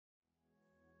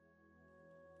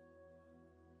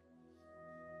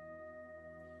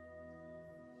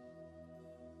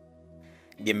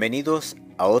Bienvenidos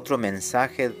a otro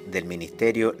mensaje del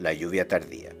Ministerio La Lluvia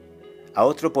Tardía, a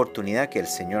otra oportunidad que el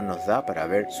Señor nos da para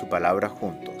ver su palabra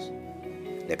juntos.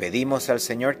 Le pedimos al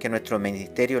Señor que nuestro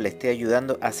ministerio le esté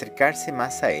ayudando a acercarse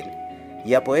más a Él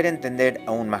y a poder entender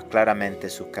aún más claramente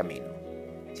sus caminos.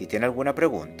 Si tiene alguna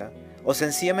pregunta o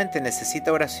sencillamente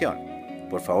necesita oración,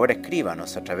 por favor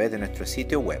escríbanos a través de nuestro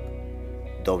sitio web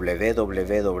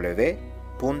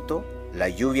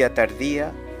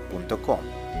www.layuviatardía.com.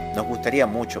 Nos gustaría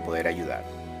mucho poder ayudar.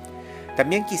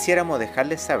 También quisiéramos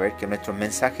dejarles saber que nuestros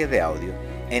mensajes de audio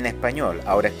en español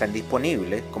ahora están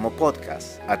disponibles como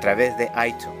podcast a través de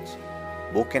iTunes.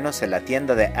 Búsquenos en la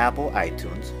tienda de Apple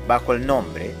iTunes bajo el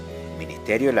nombre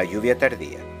Ministerio La Lluvia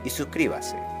Tardía y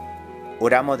suscríbase.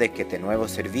 Oramos de que este nuevo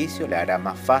servicio le hará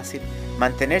más fácil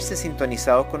mantenerse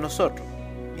sintonizados con nosotros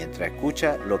mientras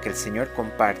escucha lo que el Señor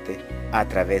comparte a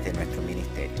través de nuestro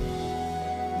ministerio.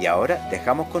 Y ahora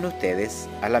dejamos con ustedes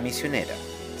a la misionera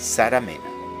Sara Mena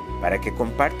para que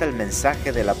comparta el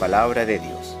mensaje de la palabra de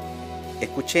Dios.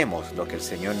 Escuchemos lo que el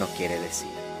Señor nos quiere decir.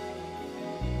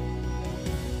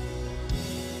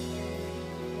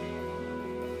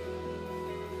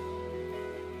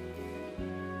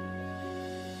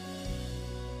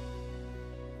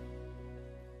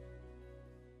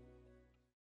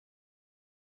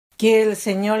 Que el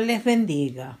Señor les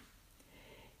bendiga.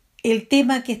 El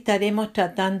tema que estaremos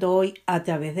tratando hoy a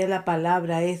través de la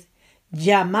palabra es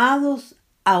llamados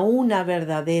a una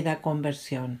verdadera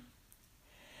conversión.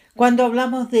 Cuando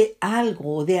hablamos de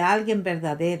algo o de alguien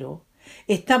verdadero,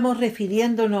 estamos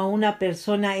refiriéndonos a una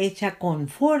persona hecha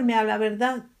conforme a la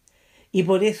verdad. Y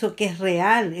por eso que es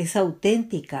real, es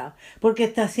auténtica, porque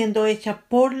está siendo hecha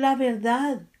por la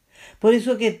verdad. Por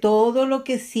eso que todo lo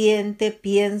que siente,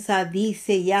 piensa,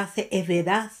 dice y hace es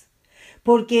veraz,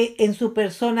 porque en su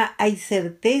persona hay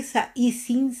certeza y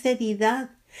sinceridad,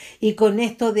 y con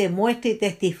esto demuestra y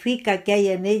testifica que hay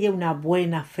en ella una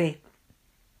buena fe.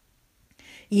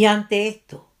 Y ante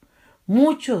esto,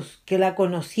 muchos que la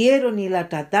conocieron y la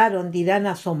trataron dirán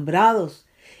asombrados,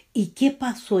 ¿y qué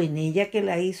pasó en ella que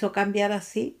la hizo cambiar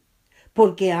así?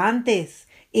 Porque antes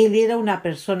él era una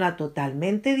persona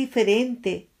totalmente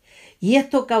diferente, y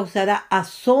esto causará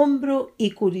asombro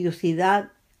y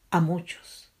curiosidad a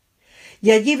muchos. Y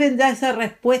allí vendrá esa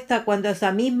respuesta cuando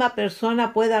esa misma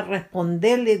persona pueda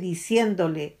responderle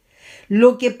diciéndole,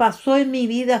 lo que pasó en mi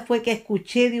vida fue que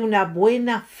escuché de una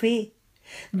buena fe,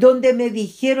 donde me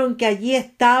dijeron que allí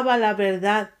estaba la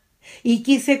verdad, y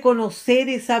quise conocer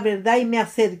esa verdad y me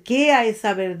acerqué a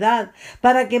esa verdad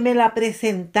para que me la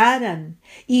presentaran,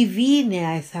 y vine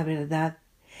a esa verdad.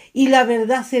 Y la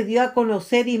verdad se dio a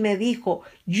conocer y me dijo,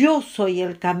 yo soy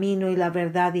el camino y la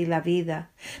verdad y la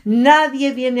vida.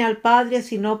 Nadie viene al Padre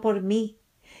sino por mí.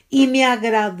 Y me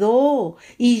agradó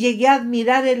y llegué a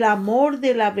admirar el amor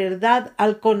de la verdad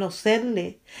al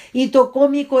conocerle. Y tocó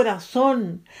mi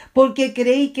corazón porque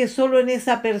creí que solo en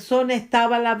esa persona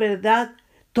estaba la verdad.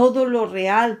 Todo lo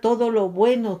real, todo lo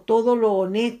bueno, todo lo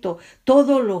honesto,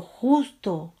 todo lo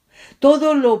justo.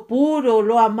 Todo lo puro,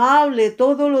 lo amable,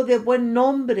 todo lo de buen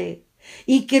nombre.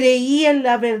 Y creí en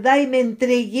la verdad y me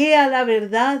entregué a la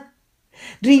verdad,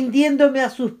 rindiéndome a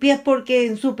sus pies porque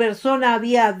en su persona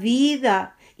había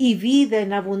vida y vida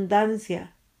en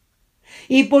abundancia.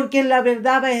 Y porque en la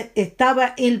verdad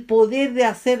estaba el poder de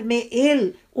hacerme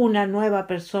él una nueva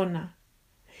persona.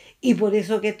 Y por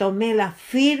eso que tomé la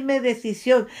firme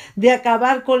decisión de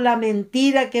acabar con la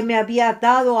mentira que me había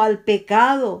atado al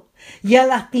pecado y a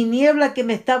las tinieblas que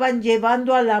me estaban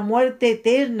llevando a la muerte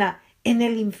eterna en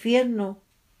el infierno.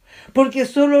 Porque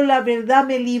solo la verdad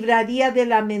me libraría de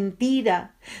la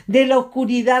mentira, de la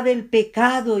oscuridad del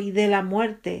pecado y de la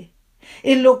muerte,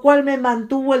 en lo cual me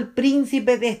mantuvo el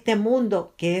príncipe de este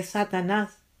mundo, que es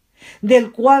Satanás,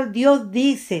 del cual Dios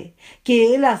dice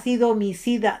que él ha sido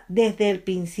homicida desde el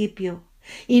principio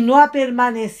y no ha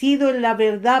permanecido en la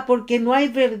verdad porque no hay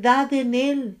verdad en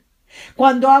él.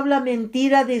 Cuando habla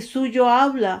mentira de suyo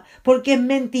habla porque es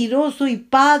mentiroso y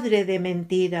padre de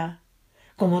mentira.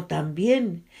 Como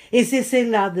también es ese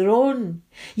ladrón,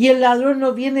 y el ladrón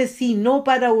no viene sino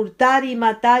para hurtar y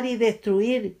matar y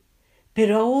destruir.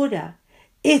 Pero ahora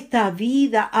esta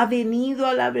vida ha venido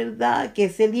a la verdad, que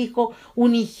es el Hijo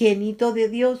unigénito de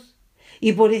Dios.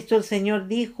 Y por esto el Señor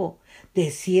dijo,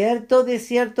 de cierto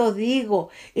os digo,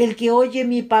 el que oye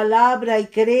mi palabra y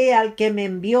cree al que me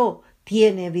envió,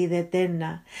 tiene vida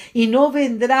eterna, y no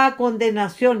vendrá a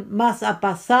condenación, mas ha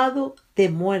pasado de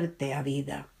muerte a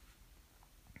vida.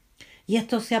 Y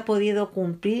esto se ha podido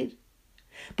cumplir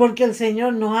porque el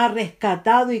Señor nos ha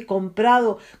rescatado y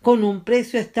comprado con un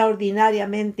precio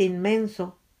extraordinariamente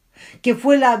inmenso, que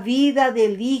fue la vida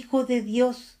del Hijo de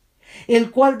Dios,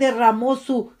 el cual derramó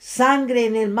su sangre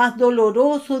en el más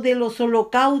doloroso de los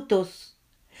holocaustos,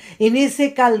 en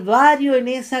ese calvario, en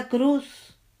esa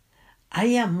cruz.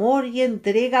 ¿Hay amor y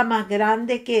entrega más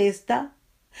grande que esta?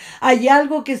 ¿Hay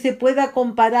algo que se pueda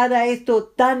comparar a esto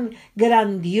tan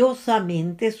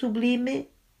grandiosamente sublime?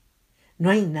 No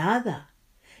hay nada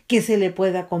que se le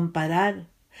pueda comparar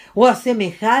o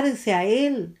asemejarse a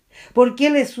Él, porque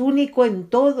Él es único en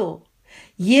todo.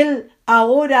 Y Él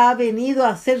ahora ha venido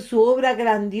a hacer su obra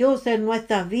grandiosa en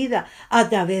nuestras vidas a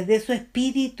través de su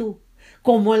Espíritu,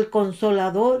 como el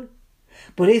Consolador.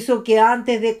 Por eso que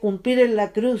antes de cumplir en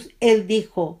la cruz, Él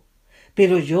dijo: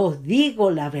 pero yo os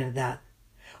digo la verdad.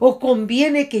 Os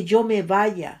conviene que yo me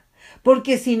vaya,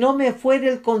 porque si no me fuere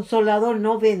el Consolador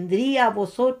no vendría a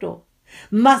vosotros.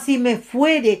 Mas si me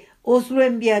fuere, os lo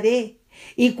enviaré.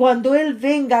 Y cuando Él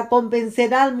venga,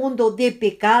 convencerá al mundo de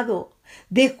pecado,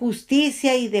 de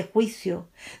justicia y de juicio.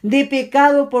 De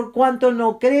pecado por cuanto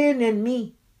no creen en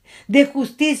mí. De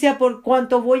justicia por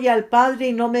cuanto voy al Padre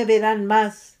y no me verán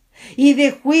más. Y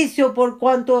de juicio por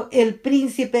cuanto el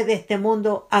príncipe de este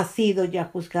mundo ha sido ya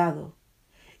juzgado.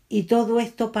 ¿Y todo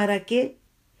esto para qué?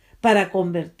 Para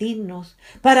convertirnos,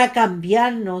 para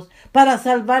cambiarnos, para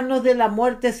salvarnos de la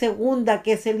muerte segunda,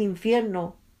 que es el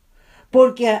infierno.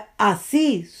 Porque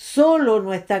así solo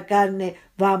nuestra carne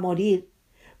va a morir,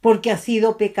 porque ha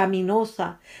sido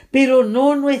pecaminosa, pero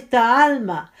no nuestra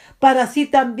alma, para así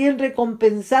también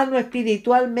recompensarnos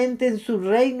espiritualmente en su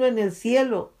reino en el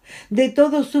cielo, de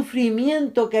todo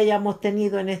sufrimiento que hayamos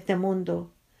tenido en este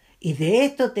mundo. Y de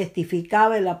esto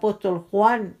testificaba el apóstol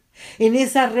Juan, en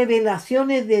esas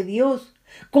revelaciones de Dios,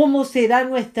 cómo será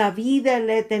nuestra vida en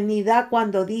la eternidad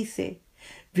cuando dice: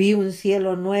 vi un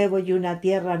cielo nuevo y una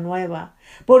tierra nueva,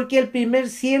 porque el primer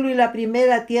cielo y la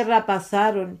primera tierra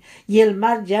pasaron, y el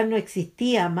mar ya no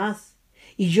existía más.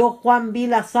 Y yo, Juan, vi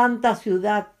la santa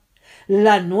ciudad,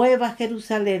 la nueva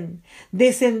Jerusalén,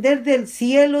 descender del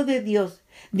cielo de Dios,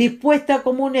 dispuesta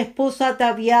como una esposa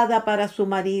ataviada para su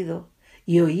marido.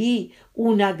 Y oí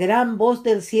una gran voz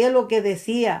del cielo que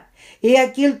decía: he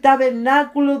aquí el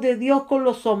tabernáculo de Dios con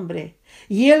los hombres,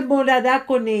 y Él morará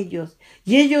con ellos,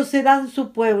 y ellos serán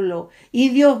su pueblo, y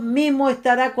Dios mismo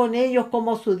estará con ellos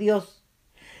como su Dios.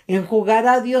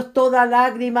 Enjugará Dios toda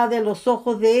lágrima de los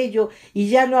ojos de ellos, y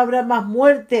ya no habrá más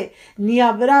muerte, ni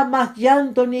habrá más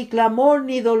llanto, ni clamor,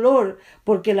 ni dolor,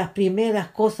 porque las primeras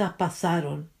cosas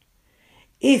pasaron.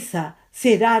 Esa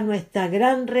será nuestra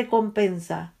gran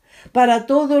recompensa para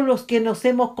todos los que nos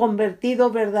hemos convertido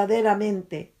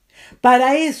verdaderamente.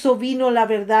 Para eso vino la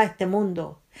verdad a este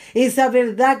mundo. Esa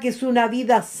verdad que es una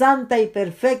vida santa y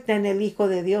perfecta en el Hijo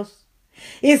de Dios.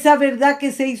 Esa verdad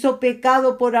que se hizo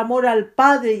pecado por amor al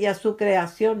Padre y a su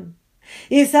creación.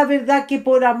 Esa verdad que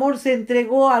por amor se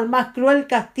entregó al más cruel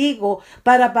castigo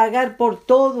para pagar por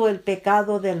todo el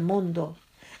pecado del mundo,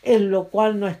 en lo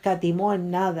cual no escatimó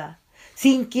en nada,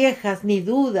 sin quejas ni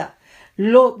duda,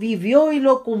 lo vivió y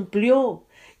lo cumplió.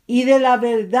 Y de la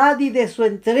verdad y de su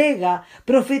entrega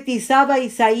profetizaba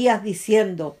Isaías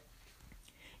diciendo: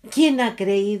 ¿quién ha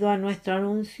creído a nuestro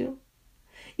anuncio?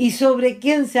 ¿Y sobre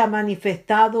quién se ha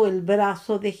manifestado el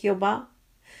brazo de Jehová?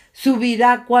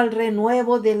 Subirá cual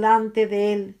renuevo delante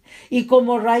de él, y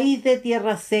como raíz de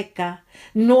tierra seca.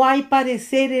 No hay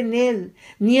parecer en él,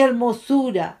 ni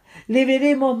hermosura. Le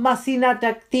veremos más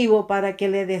inatractivo para que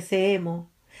le deseemos.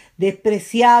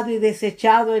 Despreciado y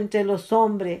desechado entre los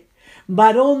hombres,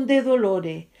 varón de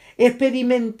dolores,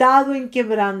 experimentado en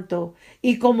quebranto,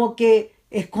 y como que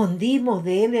escondimos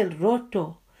de él el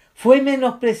rostro. Fue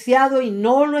menospreciado y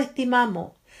no lo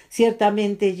estimamos.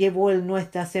 Ciertamente llevó él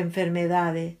nuestras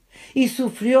enfermedades y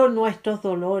sufrió nuestros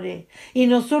dolores, y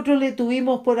nosotros le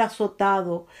tuvimos por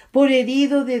azotado, por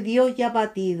herido de Dios y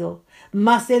abatido.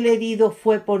 Mas el herido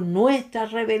fue por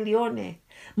nuestras rebeliones,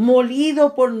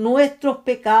 molido por nuestros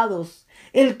pecados.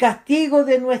 El castigo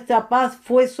de nuestra paz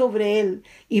fue sobre él,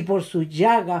 y por su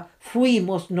llaga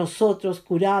fuimos nosotros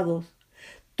curados.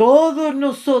 Todos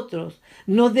nosotros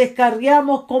nos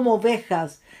descarriamos como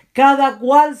ovejas, cada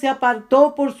cual se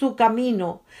apartó por su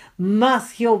camino,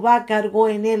 mas Jehová cargó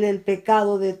en él el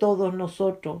pecado de todos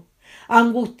nosotros.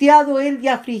 Angustiado él y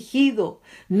afligido,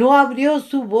 no abrió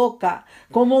su boca.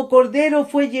 Como cordero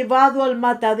fue llevado al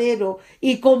matadero,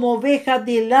 y como oveja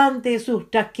delante de sus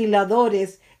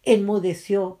trasquiladores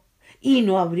enmudeció, y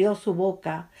no abrió su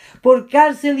boca. Por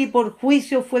cárcel y por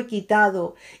juicio fue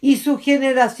quitado, y su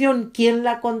generación, ¿quién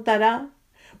la contará?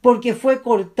 Porque fue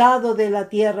cortado de la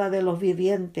tierra de los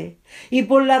vivientes, y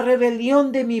por la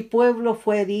rebelión de mi pueblo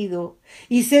fue herido,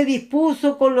 y se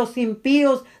dispuso con los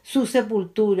impíos su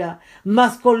sepultura,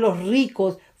 mas con los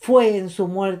ricos fue en su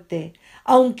muerte,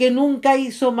 aunque nunca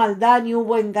hizo maldad ni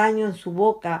hubo engaño en su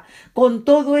boca. Con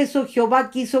todo eso Jehová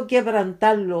quiso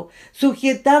quebrantarlo,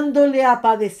 sujetándole a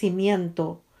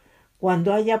padecimiento.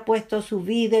 Cuando haya puesto su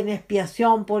vida en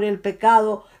expiación por el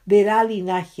pecado, verá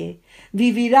linaje.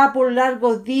 Vivirá por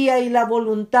largos días y la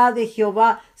voluntad de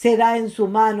Jehová será en su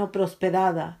mano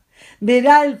prosperada.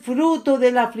 Verá el fruto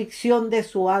de la aflicción de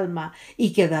su alma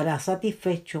y quedará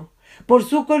satisfecho. Por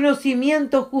su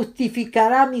conocimiento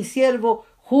justificará mi siervo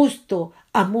justo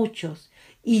a muchos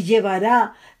y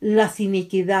llevará las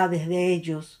iniquidades de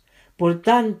ellos. Por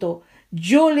tanto,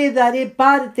 yo le daré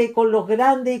parte con los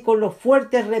grandes y con los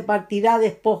fuertes repartirá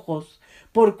despojos,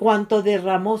 por cuanto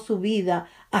derramó su vida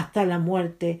hasta la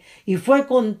muerte y fue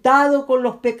contado con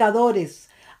los pecadores,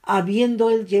 habiendo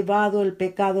él llevado el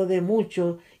pecado de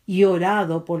muchos y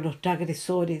orado por los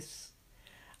transgresores.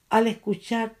 Al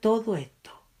escuchar todo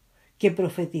esto que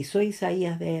profetizó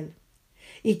Isaías de él,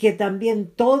 y que también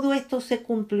todo esto se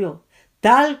cumplió,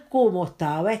 tal como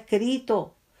estaba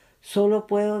escrito, solo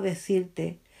puedo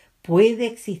decirte, ¿puede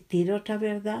existir otra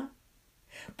verdad?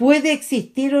 ¿Puede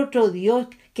existir otro Dios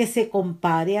que se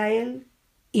compare a Él?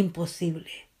 Imposible,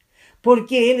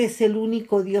 porque Él es el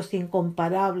único Dios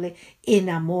incomparable en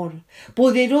amor,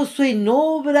 poderoso en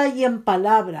obra y en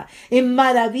palabra, en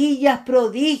maravillas,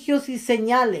 prodigios y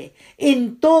señales.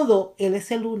 En todo Él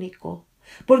es el único,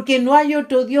 porque no hay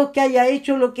otro Dios que haya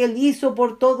hecho lo que Él hizo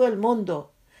por todo el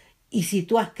mundo. Y si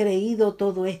tú has creído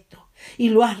todo esto y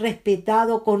lo has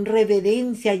respetado con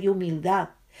reverencia y humildad,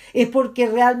 es porque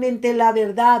realmente la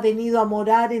verdad ha venido a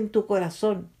morar en tu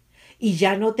corazón y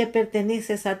ya no te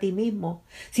perteneces a ti mismo,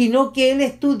 sino que Él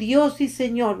es tu Dios y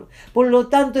Señor. Por lo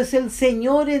tanto, es el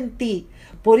Señor en ti.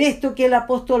 Por esto que el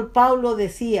apóstol Pablo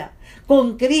decía,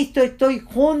 con Cristo estoy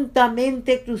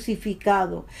juntamente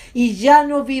crucificado, y ya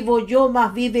no vivo yo,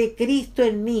 mas vive Cristo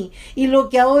en mí. Y lo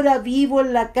que ahora vivo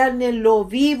en la carne, lo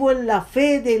vivo en la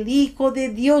fe del Hijo de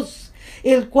Dios,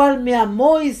 el cual me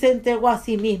amó y se entregó a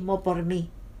sí mismo por mí.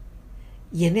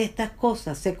 Y en estas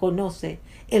cosas se conoce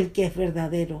el que es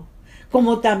verdadero,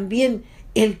 como también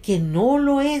el que no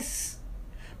lo es,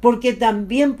 porque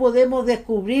también podemos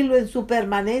descubrirlo en su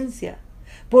permanencia.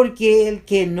 Porque el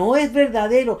que no es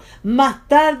verdadero, más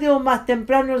tarde o más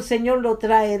temprano el Señor lo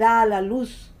traerá a la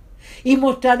luz y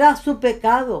mostrará su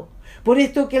pecado. Por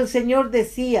esto que el Señor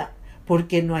decía,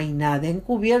 porque no hay nada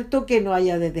encubierto que no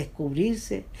haya de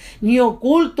descubrirse, ni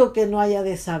oculto que no haya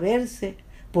de saberse.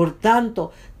 Por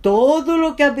tanto, todo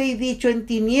lo que habéis dicho en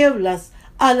tinieblas,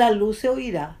 a la luz se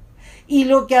oirá. Y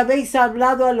lo que habéis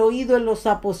hablado al oído en los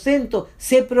aposentos,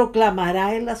 se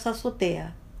proclamará en las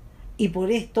azoteas. Y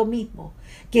por esto mismo,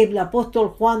 que el apóstol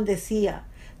Juan decía,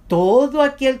 todo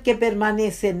aquel que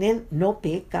permanece en él no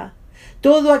peca.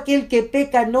 Todo aquel que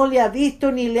peca no le ha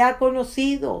visto ni le ha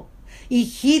conocido.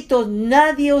 Hijitos,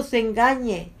 nadie os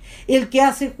engañe. El que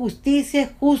hace justicia es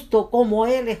justo como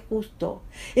Él es justo.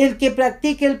 El que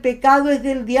practica el pecado es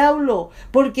del diablo,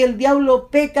 porque el diablo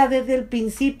peca desde el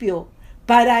principio.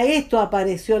 Para esto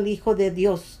apareció el Hijo de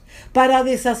Dios, para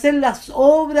deshacer las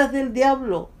obras del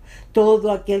diablo.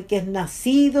 Todo aquel que es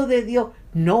nacido de Dios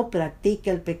no practica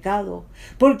el pecado,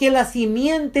 porque la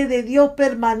simiente de Dios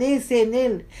permanece en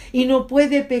él y no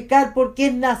puede pecar porque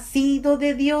es nacido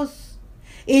de Dios.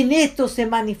 En esto se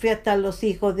manifiestan los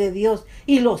hijos de Dios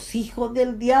y los hijos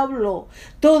del diablo.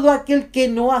 Todo aquel que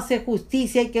no hace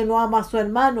justicia y que no ama a su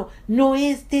hermano no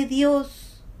es de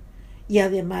Dios. Y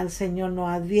además el Señor nos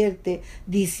advierte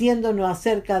diciéndonos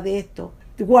acerca de esto.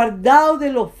 Guardaos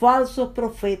de los falsos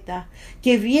profetas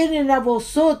que vienen a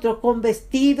vosotros con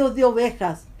vestidos de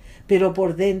ovejas, pero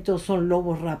por dentro son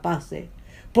lobos rapaces.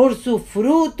 Por sus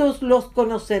frutos los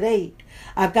conoceréis.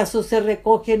 ¿Acaso se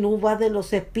recogen uvas de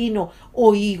los espinos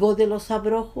o higos de los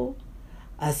abrojos?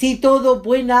 Así todo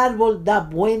buen árbol da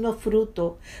buenos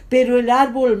frutos, pero el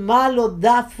árbol malo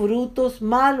da frutos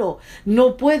malos.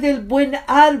 No puede el buen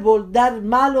árbol dar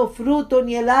malos frutos,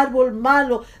 ni el árbol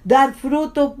malo dar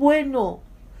frutos buenos.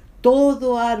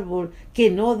 Todo árbol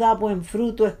que no da buen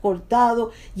fruto es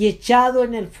cortado y echado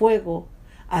en el fuego.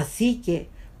 Así que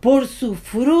por sus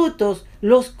frutos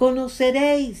los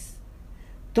conoceréis.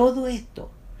 Todo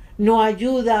esto nos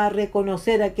ayuda a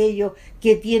reconocer a aquellos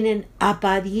que tienen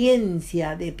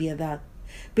apariencia de piedad,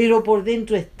 pero por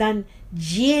dentro están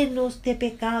llenos de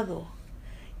pecado.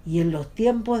 Y en los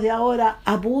tiempos de ahora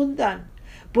abundan,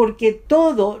 porque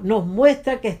todo nos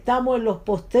muestra que estamos en los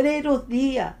postreros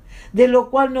días, de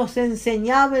lo cual nos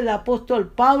enseñaba el apóstol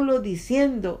Pablo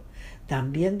diciendo,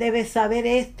 también debes saber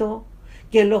esto,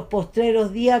 que en los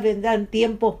postreros días vendrán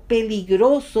tiempos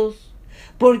peligrosos,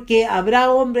 porque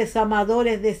habrá hombres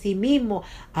amadores de sí mismos,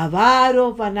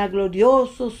 avaros,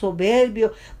 vanagloriosos,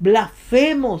 soberbios,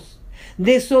 blasfemos,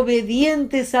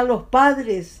 desobedientes a los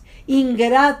padres,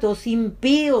 ingratos,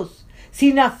 impíos,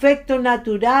 sin afecto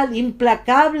natural,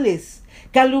 implacables,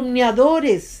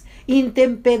 calumniadores,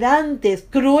 intemperantes,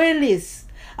 crueles,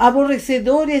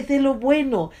 aborrecedores de lo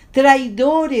bueno,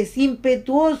 traidores,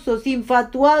 impetuosos,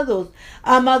 infatuados,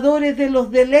 amadores de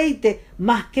los deleites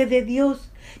más que de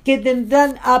Dios, que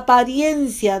tendrán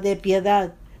apariencia de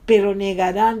piedad, pero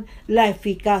negarán la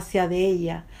eficacia de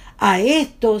ella. A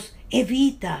estos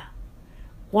evita.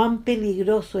 Cuán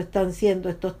peligrosos están siendo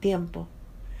estos tiempos,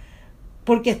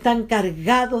 porque están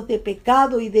cargados de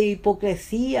pecado y de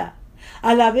hipocresía,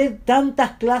 al haber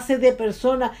tantas clases de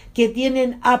personas que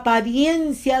tienen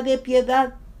apariencia de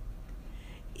piedad.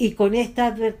 Y con esta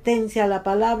advertencia la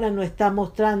palabra nos está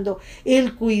mostrando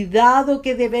el cuidado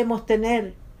que debemos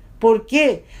tener. ¿Por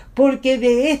qué? Porque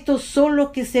de estos son los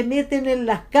que se meten en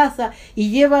las casas y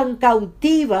llevan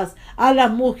cautivas a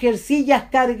las mujercillas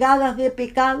cargadas de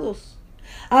pecados,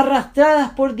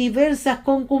 arrastradas por diversas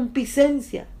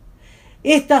concupiscencias.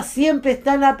 Estas siempre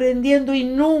están aprendiendo y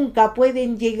nunca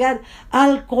pueden llegar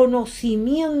al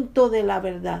conocimiento de la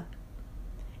verdad.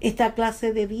 Esta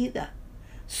clase de vida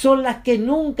son las que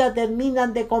nunca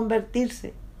terminan de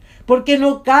convertirse, porque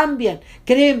no cambian,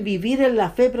 creen vivir en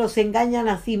la fe, pero se engañan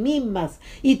a sí mismas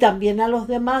y también a los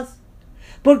demás,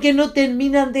 porque no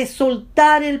terminan de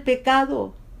soltar el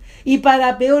pecado. Y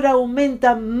para peor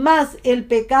aumentan más el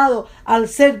pecado al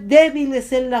ser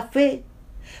débiles en la fe,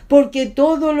 porque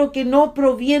todo lo que no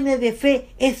proviene de fe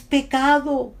es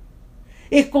pecado.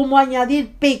 Es como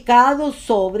añadir pecado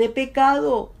sobre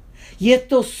pecado. Y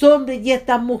estos hombres y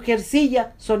estas mujercillas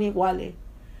son iguales.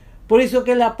 Por eso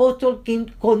que el apóstol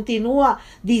continúa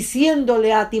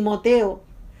diciéndole a Timoteo,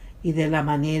 y de la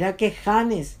manera que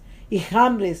Janes y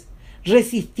Jambres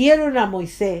resistieron a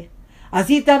Moisés,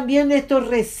 así también estos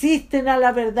resisten a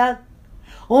la verdad.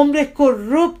 Hombres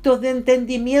corruptos de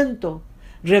entendimiento,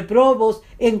 reprobos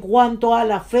en cuanto a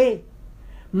la fe,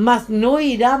 mas no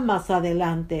irán más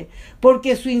adelante,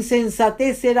 porque su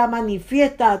insensatez será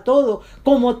manifiesta a todos,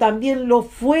 como también lo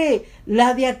fue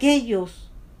la de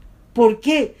aquellos. ¿Por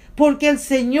qué? Porque el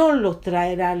Señor los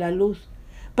traerá a la luz,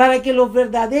 para que los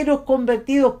verdaderos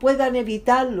convertidos puedan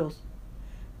evitarlos.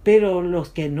 Pero los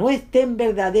que no estén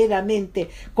verdaderamente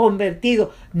convertidos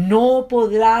no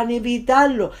podrán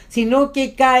evitarlo, sino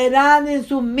que caerán en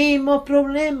sus mismos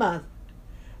problemas.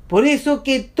 Por eso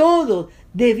que todos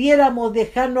debiéramos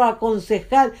dejarnos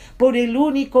aconsejar por el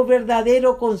único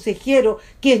verdadero consejero,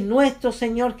 que es nuestro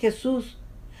Señor Jesús.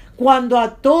 Cuando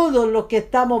a todos los que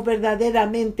estamos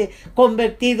verdaderamente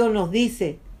convertidos nos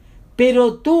dice: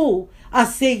 pero tú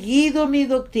has seguido mi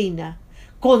doctrina,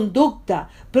 conducta,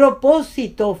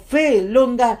 propósito, fe,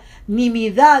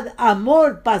 longanimidad,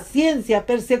 amor, paciencia,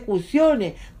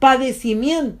 persecuciones,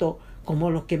 padecimiento,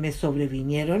 como los que me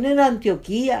sobrevinieron en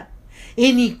Antioquía,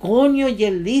 en Iconio y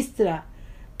en Listra,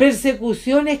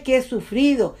 persecuciones que he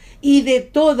sufrido, y de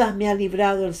todas me ha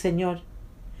librado el Señor.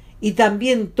 Y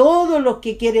también todos los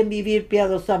que quieren vivir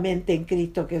piadosamente en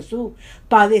Cristo Jesús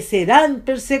padecerán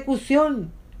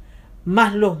persecución,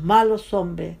 mas los malos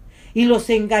hombres y los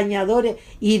engañadores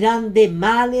irán de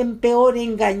mal en peor,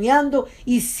 engañando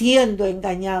y siendo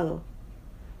engañados.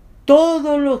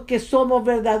 Todos los que somos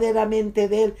verdaderamente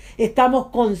de Él estamos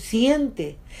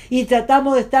conscientes y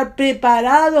tratamos de estar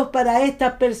preparados para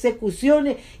estas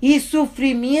persecuciones y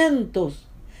sufrimientos,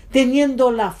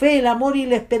 teniendo la fe, el amor y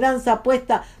la esperanza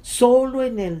puesta solo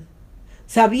en Él,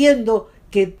 sabiendo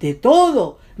que de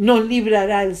todo nos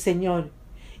librará el Señor,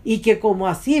 y que como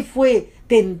así fue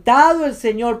tentado el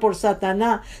Señor por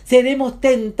Satanás, seremos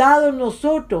tentados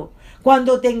nosotros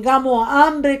cuando tengamos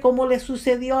hambre, como le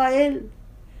sucedió a Él.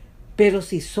 Pero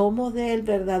si somos de Él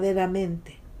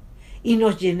verdaderamente y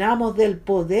nos llenamos del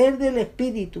poder del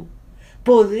Espíritu,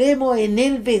 podremos en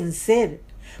Él vencer.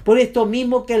 Por esto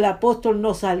mismo que el apóstol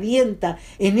nos alienta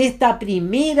en esta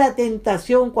primera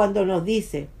tentación cuando nos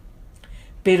dice: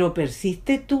 pero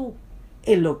persiste tú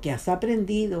en lo que has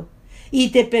aprendido y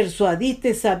te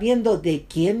persuadiste sabiendo de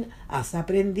quién has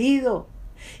aprendido,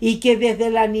 y que desde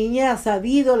la niñez has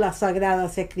sabido las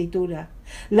sagradas escrituras,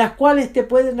 las cuales te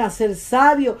pueden hacer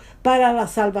sabio para la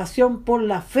salvación por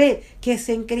la fe que es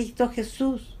en Cristo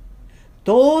Jesús.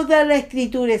 Toda la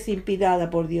escritura es inspirada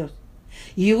por Dios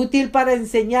y útil para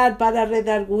enseñar, para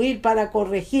redarguir, para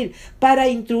corregir, para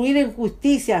instruir en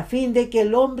justicia, a fin de que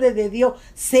el hombre de Dios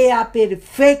sea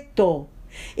perfecto,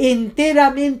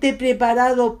 enteramente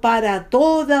preparado para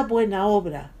toda buena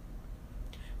obra.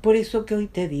 Por eso que hoy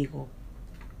te digo,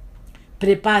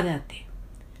 prepárate,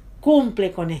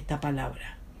 cumple con esta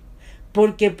palabra,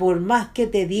 porque por más que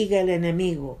te diga el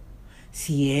enemigo,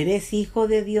 si eres hijo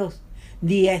de Dios,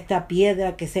 di a esta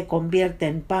piedra que se convierta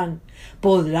en pan.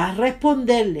 Podrás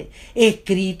responderle,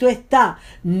 escrito está,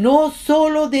 no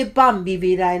solo de pan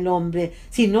vivirá el hombre,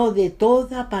 sino de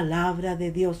toda palabra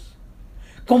de Dios.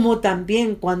 Como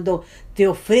también cuando te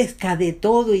ofrezca de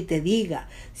todo y te diga,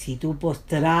 si tú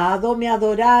postrado me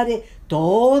adorares,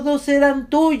 todos serán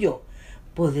tuyos.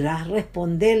 Podrás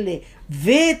responderle,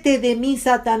 vete de mí,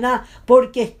 Satanás,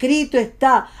 porque escrito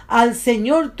está, al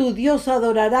Señor tu Dios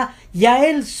adorarás y a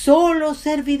Él solo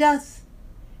servirás.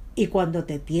 Y cuando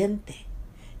te tiente,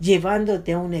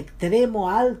 llevándote a un extremo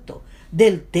alto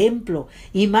del templo,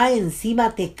 y más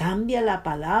encima te cambia la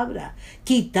palabra,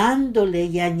 quitándole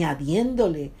y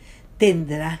añadiéndole,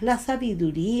 tendrás la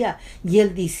sabiduría y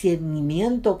el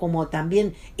discernimiento, como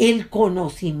también el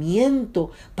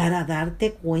conocimiento, para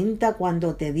darte cuenta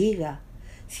cuando te diga,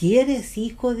 si eres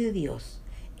hijo de Dios,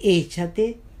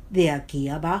 échate de aquí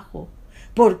abajo,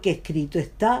 porque escrito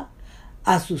está,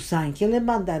 a sus ángeles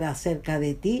mandará cerca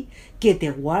de ti que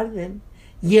te guarden,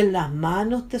 y en las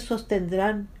manos te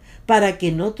sostendrán, para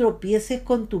que no tropieces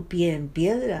con tu pie en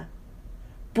piedra.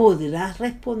 Podrás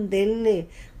responderle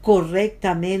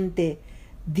correctamente,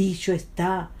 dicho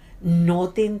está, no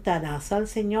tentarás al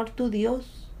Señor tu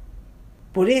Dios.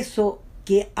 Por eso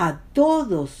que a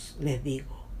todos les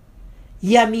digo,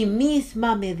 y a mí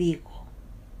misma me digo,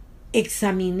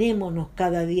 examinémonos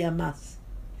cada día más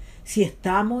si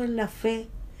estamos en la fe,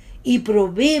 y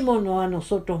probémonos a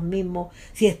nosotros mismos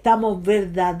si estamos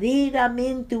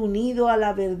verdaderamente unidos a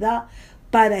la verdad,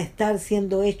 para estar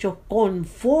siendo hechos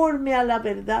conforme a la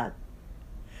verdad,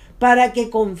 para que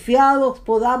confiados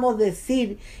podamos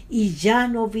decir, y ya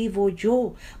no vivo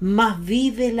yo, mas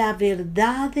vive la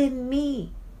verdad en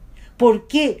mí. ¿Por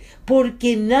qué?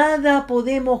 Porque nada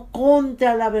podemos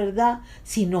contra la verdad,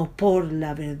 sino por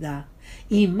la verdad.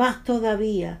 Y más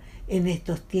todavía en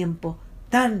estos tiempos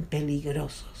tan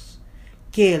peligrosos.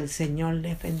 Que el Señor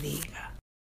les bendiga.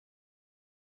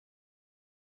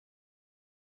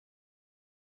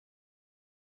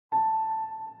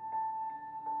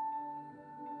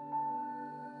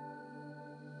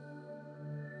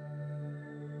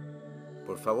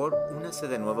 Por favor, únase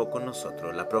de nuevo con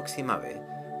nosotros la próxima vez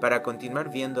para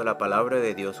continuar viendo la palabra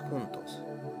de Dios juntos.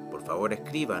 Por favor,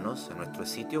 escríbanos en nuestro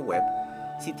sitio web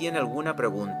si tiene alguna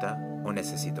pregunta o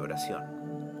necesita oración.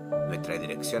 Nuestra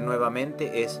dirección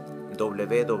nuevamente es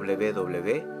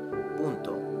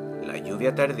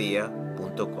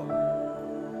www.layuviatardía.com.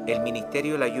 El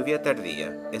Ministerio La Lluvia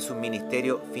Tardía es un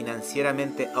ministerio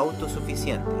financieramente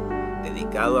autosuficiente,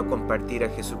 dedicado a compartir a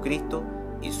Jesucristo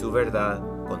y su verdad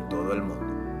con todo el mundo.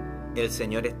 El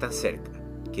Señor está cerca.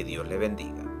 Que Dios le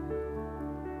bendiga.